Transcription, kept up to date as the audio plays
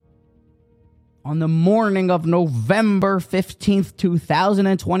on the morning of November 15th,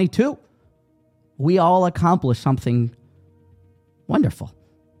 2022, we all accomplished something wonderful.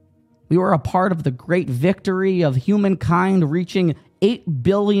 We were a part of the great victory of humankind reaching 8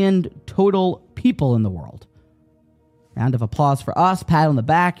 billion total people in the world. Round of applause for us, pat on the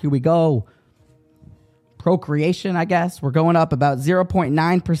back, here we go. Procreation, I guess. We're going up about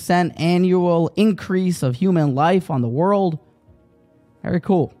 0.9% annual increase of human life on the world. Very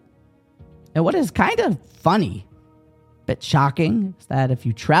cool. And what is kind of funny, a bit shocking, is that if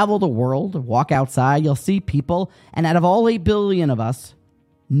you travel the world or walk outside, you'll see people, and out of all 8 billion of us,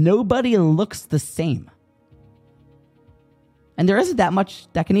 nobody looks the same. And there isn't that much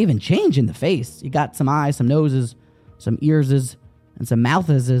that can even change in the face. You got some eyes, some noses, some ears, and some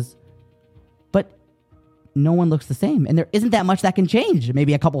mouths, but no one looks the same. And there isn't that much that can change.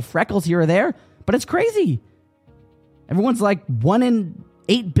 Maybe a couple freckles here or there, but it's crazy. Everyone's like 1 in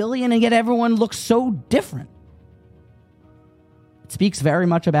 8 billion, and yet everyone looks so different. It speaks very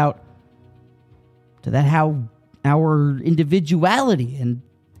much about how our individuality and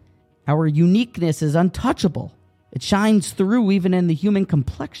our uniqueness is untouchable. It shines through even in the human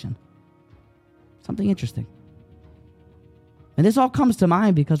complexion. Something interesting. And this all comes to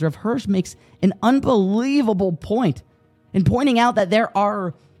mind because Rav Hirsch makes an unbelievable point in pointing out that there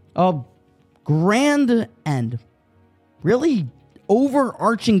are grand and really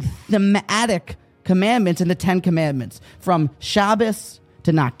overarching thematic commandments in the 10 Commandments. From Shabbos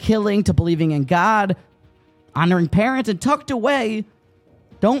to not killing to believing in God, honoring parents, and tucked away,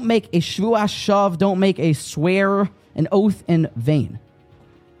 don't make a shvuah shav, don't make a swear, an oath in vain.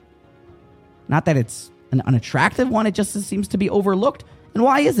 Not that it's an unattractive one, it just seems to be overlooked. And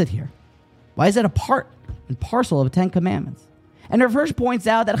why is it here? Why is it a part and parcel of the 10 Commandments? And Rav Hirsch points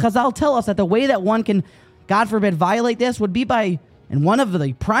out that Chazal tell us that the way that one can, God forbid, violate this would be by, and one of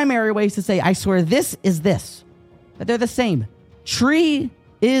the primary ways to say, I swear this is this. That they're the same. Tree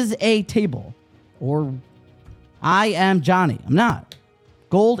is a table. Or I am Johnny. I'm not.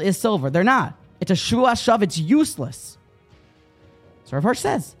 Gold is silver. They're not. It's a shvuah shav. It's useless. So Rav Hirsch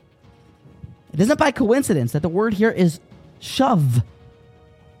says, it isn't by coincidence that the word here is shav.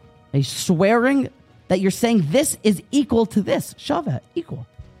 A swearing that you're saying this is equal to this. Shaveh, equal.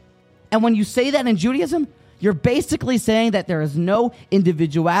 And when you say that in Judaism, you're basically saying that there is no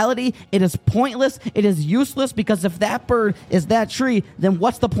individuality. It is pointless. It is useless, because if that bird is that tree, then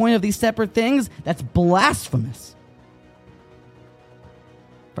what's the point of these separate things? That's blasphemous.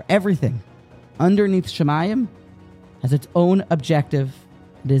 For everything underneath Shemayim has its own objective.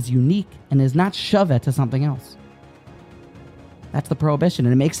 It is unique and is not shaveh to something else. That's the prohibition,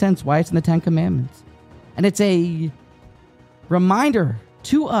 and it makes sense why it's in the 10 Commandments. And it's a reminder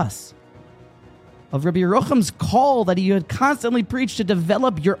to us of Rabbi Yerucham's call that he had constantly preached to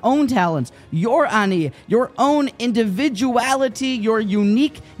develop your own talents, your ani, your own individuality, your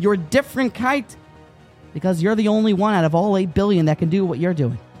unique, your different kite, because you're the only one out of all 8 billion that can do what you're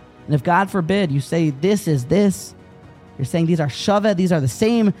doing. And if God forbid you say this is this, you're saying these are shaveh, these are the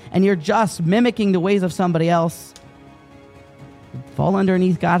same, and you're just mimicking the ways of somebody else, you fall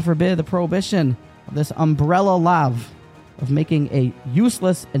underneath, God forbid, the prohibition of this umbrella lav of making a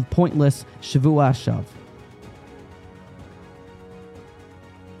useless and pointless shvuah shav.